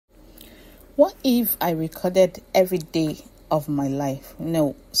What if I recorded every day of my life?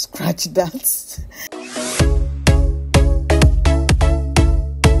 No, scratch that.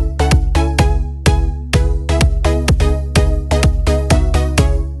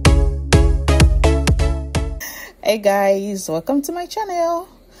 Hey guys, welcome to my channel.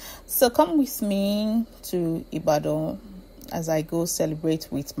 So come with me to Ibadan as I go celebrate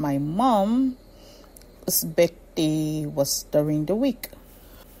with my mom, whose birthday was during the week.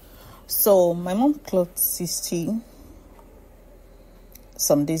 So my mom clocked 60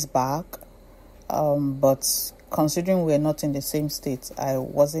 some days back, but considering we're not in the same state, I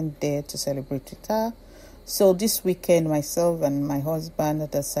wasn't there to celebrate with her. So this weekend, myself and my husband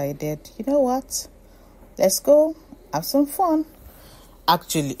decided, you know what, let's go have some fun.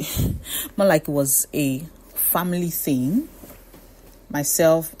 Actually, more like it was a family thing.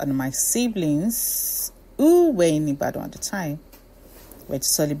 Myself and my siblings, who were in Ibadan at the time, were to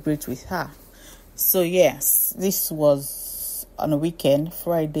celebrate with her. So yes, this was on a weekend,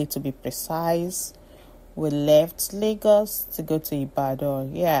 Friday to be precise. We left Lagos to go to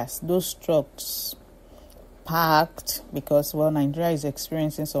Ibadan. Yes, those trucks packed because, well, Nigeria is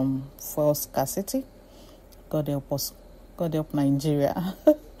experiencing some fuel scarcity. God help us. God help Nigeria.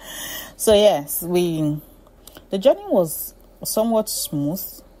 So yes, the journey was somewhat smooth.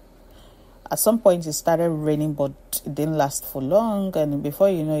 At some point it started raining, but it didn't last for long, and before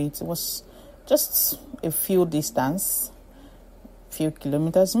you know it, it was just a few meters,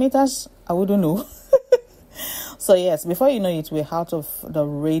 I wouldn't know. So yes, before you know it, we're out of the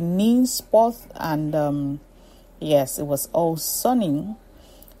raining spot, and yes, it was all sunny.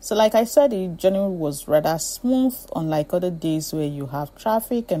 So like I said, the journey was rather smooth, unlike other days where you have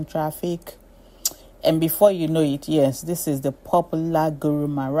traffic. And before you know it, yes, this is the popular Guru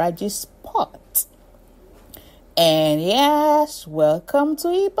Maharaji spot. And yes, welcome to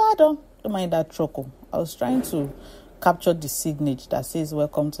Ibadan. Don't mind that truckle. I was trying to capture the signage that says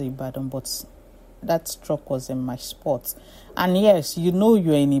welcome to Ibadan, but that truck was in my spot. And yes, you know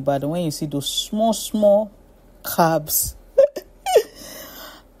you're in Ibadan when you see those small cabs.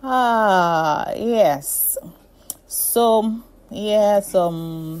 Yes. So yes,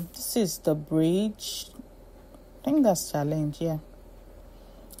 this is the bridge. I think that's Challenge, yeah.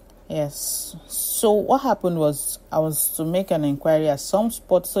 Yes. So what happened was I was to make an inquiry at some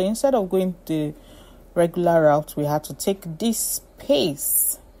spot. So instead of going the regular route, we had to take this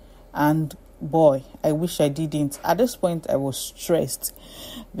pace. And boy, I wish I didn't. At this point, I was stressed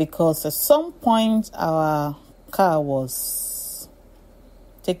because at some point our car was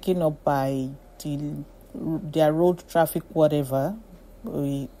taken up by their road traffic, whatever.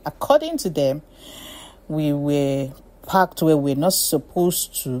 According to them, we were parked where we're not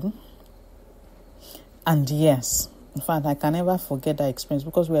supposed to. And yes, in fact, I can never forget that experience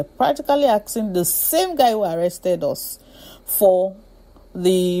because we're practically asking the same guy who arrested us for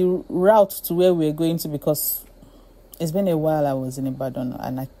the route to where we're going to, because it's been a while I was in Ibadan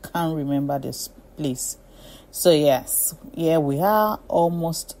and I can't remember this place. So yes, here we are,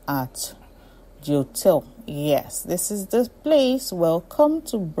 almost at the hotel. Yes, this is the place. Welcome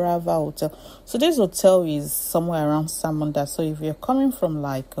to Brava Hotel. So this hotel is somewhere around Samonda. So if you're coming from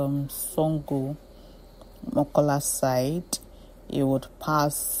like Songo, Mokola side, you would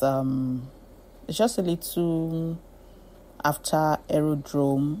pass just a little after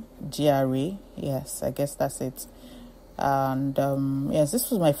Aerodrome GRA. Yes, I guess that's it. And yes,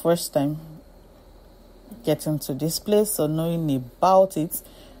 this was my first time getting to this place, so knowing about it,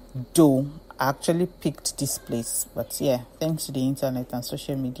 though I actually picked this place, but yeah, thanks to the internet and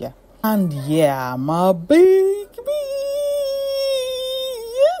social media. And yeah, my baby,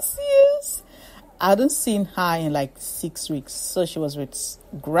 yes, I hadn't seen her in like 6 weeks. So she was with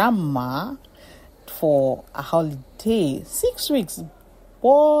grandma for a holiday. 6 weeks,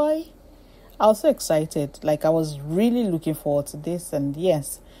 boy, I was so excited. Like, I was really looking forward to this. And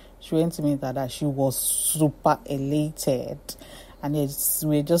yes, she went to me that she was super elated. And yes,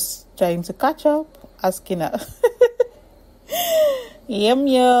 we're just trying to catch up, asking her.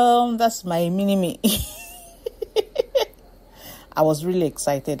 Yum, that's my mini-me. I was really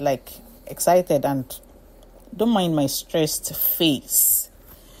excited, and don't mind my stressed face.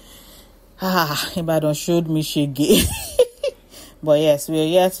 Ibadan showed me shege. But yes, we're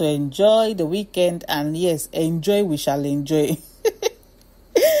here to enjoy the weekend, and yes, enjoy, we shall enjoy.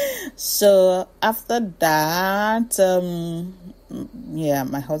 So after that, yeah,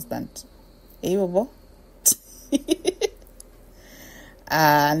 my husband, hey, Bobo.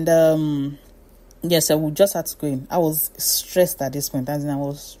 And yes, I would just have to go in. I was stressed at this point, as in I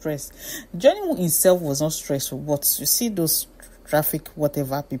was stressed. The journey itself was not stressful, but you see those traffic,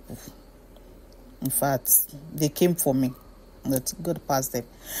 whatever people, In fact, they came for me. Let's go past them.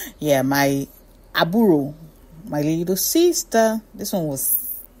 Yeah, my aburo, my little sister, this one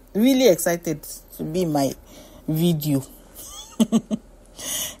was really excited to be in my video.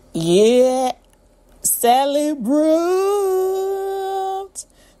 Yeah, celebrate.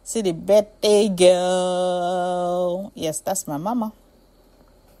 See the birthday girl. Yes, that's my mama.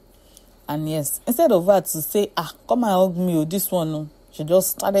 And yes, instead of her to say, come and hug me, this one, she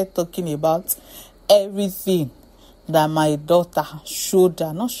just started talking about everything that my daughter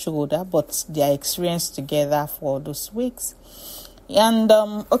not showed her, but their experience together for those weeks. And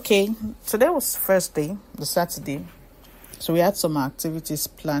okay, today was first day, the Saturday, so we had some activities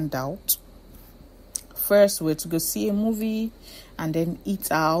planned out. First, we're to go see a movie and then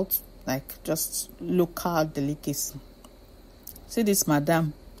eat out, like just local delicacy. See this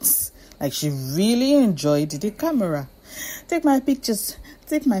madam, like she really enjoyed the camera. Take my pictures,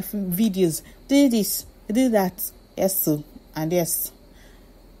 take my videos, do this, do that. Yes, so, and yes,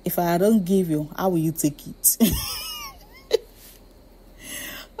 if I don't give you, how will you take it?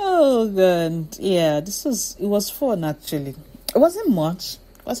 Oh God, yeah, it was fun actually. It wasn't much.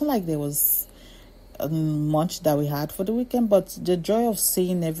 It wasn't like there was much that we had for the weekend, but the joy of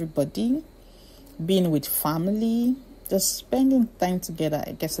seeing everybody, being with family, just spending time together,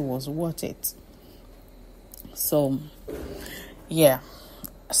 I guess it was worth it. So, yeah,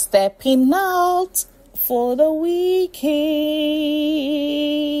 stepping out for the weekend.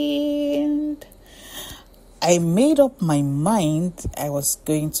 I made up my mind I was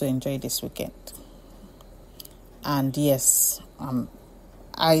going to enjoy this weekend. And yes,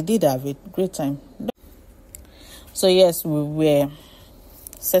 I did have a great time. So yes, we were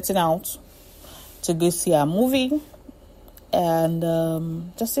setting out to go see a movie and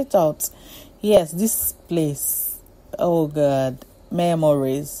just sit out. Yes, this place, oh God,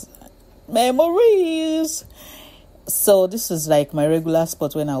 memories. So this is like my regular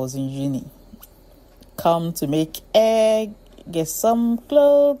spot when I was in uni. Come to make egg, get some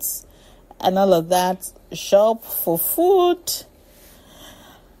clothes and all of that, shop for food.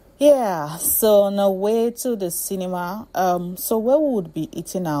 Yeah, so on our way to the cinema, so where we would be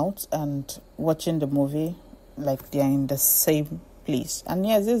eating out and watching the movie, like they're in the same place. And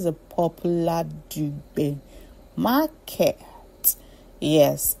yes, this is a popular Dubai market.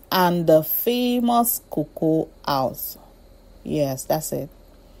 Yes, and the famous cocoa house. Yes, that's it.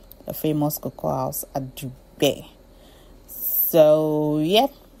 The famous cocoa house at Dubai. So, yeah.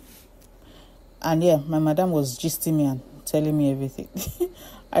 And yeah, my madam was gisting me and telling me everything.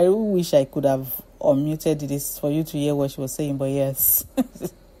 I really wish I could have unmuted this for you to hear what she was saying, but yes.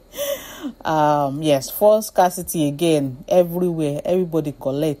 Yes, false scarcity again, everywhere. Everybody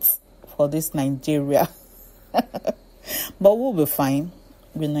collects for this Nigeria. But we'll be fine.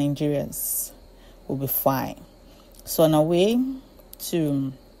 With Nigerians, we'll be fine. So on our way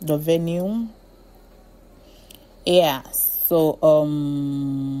to the venue, yeah. So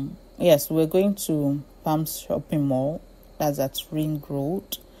yes, we're going to Palms Shopping Mall. That's at Ring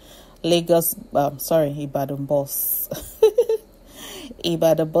Road, Lagos. Ibadan bus.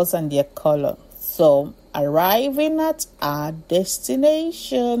 Ibadan bus and their color. So arriving at our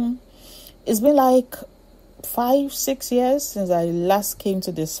destination, it's been like 5-6 years since I last came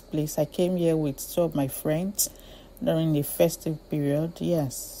to this place. I came here with two of my friends during the festive period.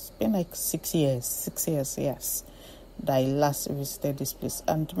 Yes, it's been like 6 years. 6 years, yes, that I last visited this place.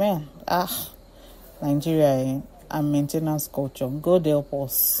 And man, Nigeria and maintenance culture. God help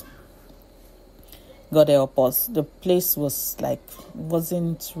us. God help us. The place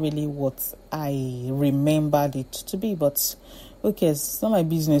wasn't really what I remembered it to be, but okay, it's not my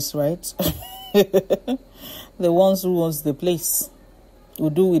business, right? The ones who owns the place will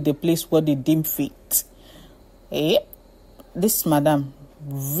do with the place what they deem fit. This madam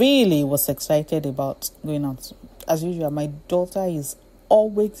really was excited about going out. As usual, my daughter is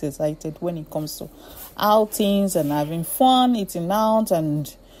always excited when it comes to outings and having fun, eating out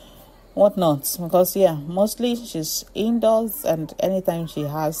and whatnot. Because mostly she's indoors, and anytime she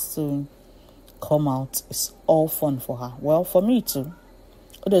has to come out, it's all fun for her. Well, for me too.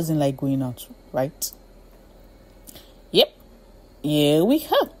 Who doesn't like going out, right? Yep. Here we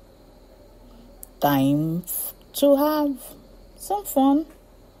have time to have some fun.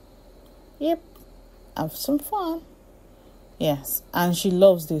 Yep. Have some fun. Yes. And she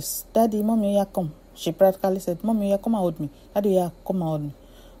loves this. Daddy, mommy, yeah, come. She practically said, mommy, yeah, come out with me. Daddy, yeah, come out with me.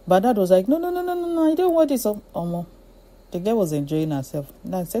 But dad was like, no, I don't want this. The girl was enjoying herself.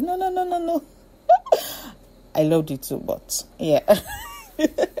 Dad said, no. I loved it too, but yeah.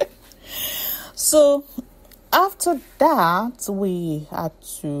 So after that, we had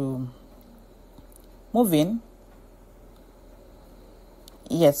to moving.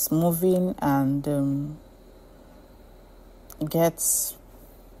 Yes, moving and get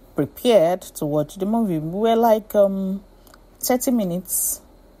prepared to watch the movie. We were like 30 minutes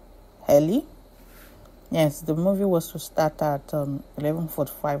early. Yes, the movie was to start at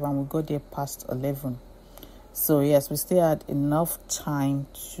 11:45 and we got there past 11. So yes, we still had enough time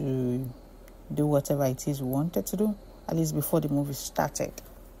to do whatever it is we wanted to do, at least before the movie started.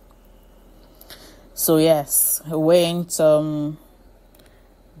 So yes, we went, go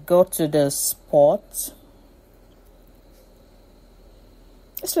to the spot.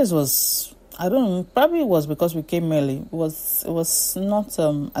 This place was, I don't know, probably it was because we came early. It was not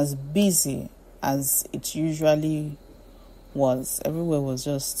as busy as it usually was. Everywhere was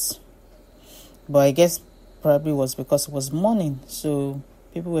just, but I guess probably was because it was morning, so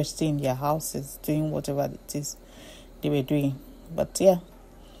people were still in their houses doing whatever it is they were doing. But yeah,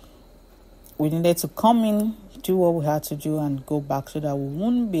 we needed to come in, do what we had to do, and go back so that we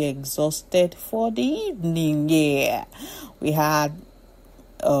wouldn't be exhausted for the evening. Yeah, we had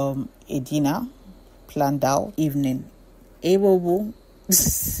a dinner planned out, evening able.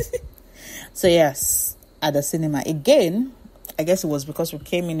 So yes, at the cinema again. I guess it was because we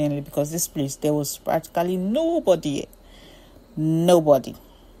came in early, because this place, there was practically nobody.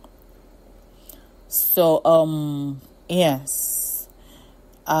 So yes,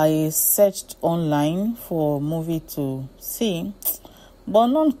 I searched online for a movie to see, but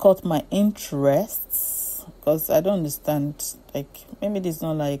none caught my interests, because I don't understand, like maybe this is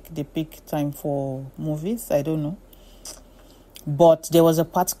not like the peak time for movies, I don't know. But there was a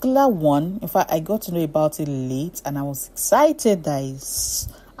particular one. In fact, I got to know about it late, and I was excited that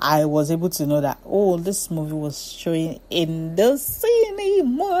I was able to know that, oh, this movie was showing in the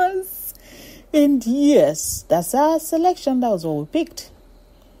cinemas. And yes, that's our selection. That was what we picked.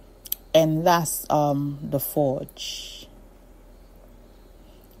 And that's The Forge.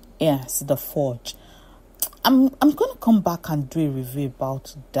 Yes, The Forge. I'm gonna come back and do a review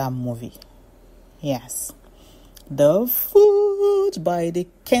about that movie. Yes. The Forge by the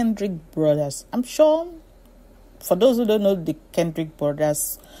Kendrick brothers. I'm sure, for those who don't know the Kendrick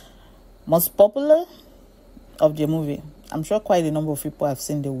brothers, most popular of the movie, I'm sure quite a number of people have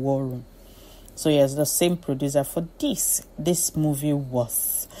seen The War Room. So yes, the same producer for this movie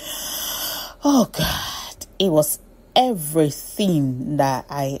was, oh God, it was everything that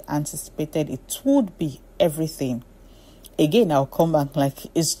I anticipated it would be. Everything. Again, I'll come back, like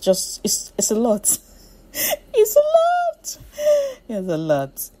it's a lot. It's a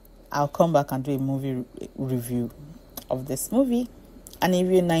lot. I'll come back and do a movie review of this movie. And if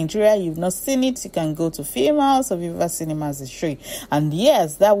you're in Nigeria, you've not seen it, you can go to Film House or Viva Cinemas to show you. And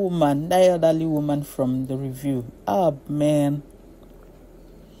yes, that elderly woman from the review, oh man,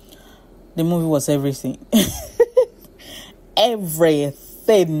 the movie was everything.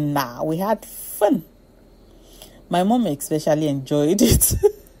 Everything. Now we had fun. My mom especially enjoyed it.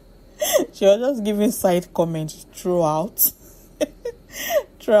 She was just giving side comments throughout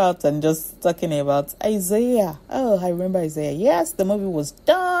and just talking about Isaiah. Oh, I remember Isaiah. Yes, the movie was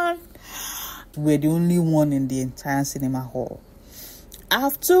done. We're the only one in the entire cinema hall.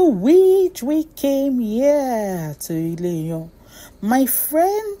 After which we came here to Ileyon. My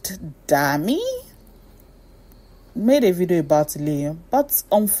friend Dami made a video about Ileyon, but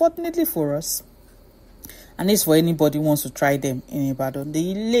unfortunately for us, and this for anybody who wants to try them in Ibadan,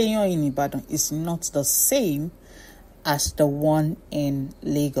 the Ileyon in Ibadan is not the same as the one in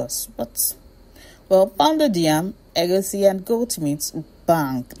Lagos. But, well, pounded yam, egusi, and goat meat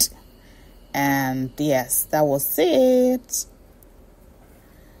banged. And yes, that was it.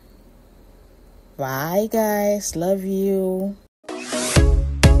 Bye, guys. Love you.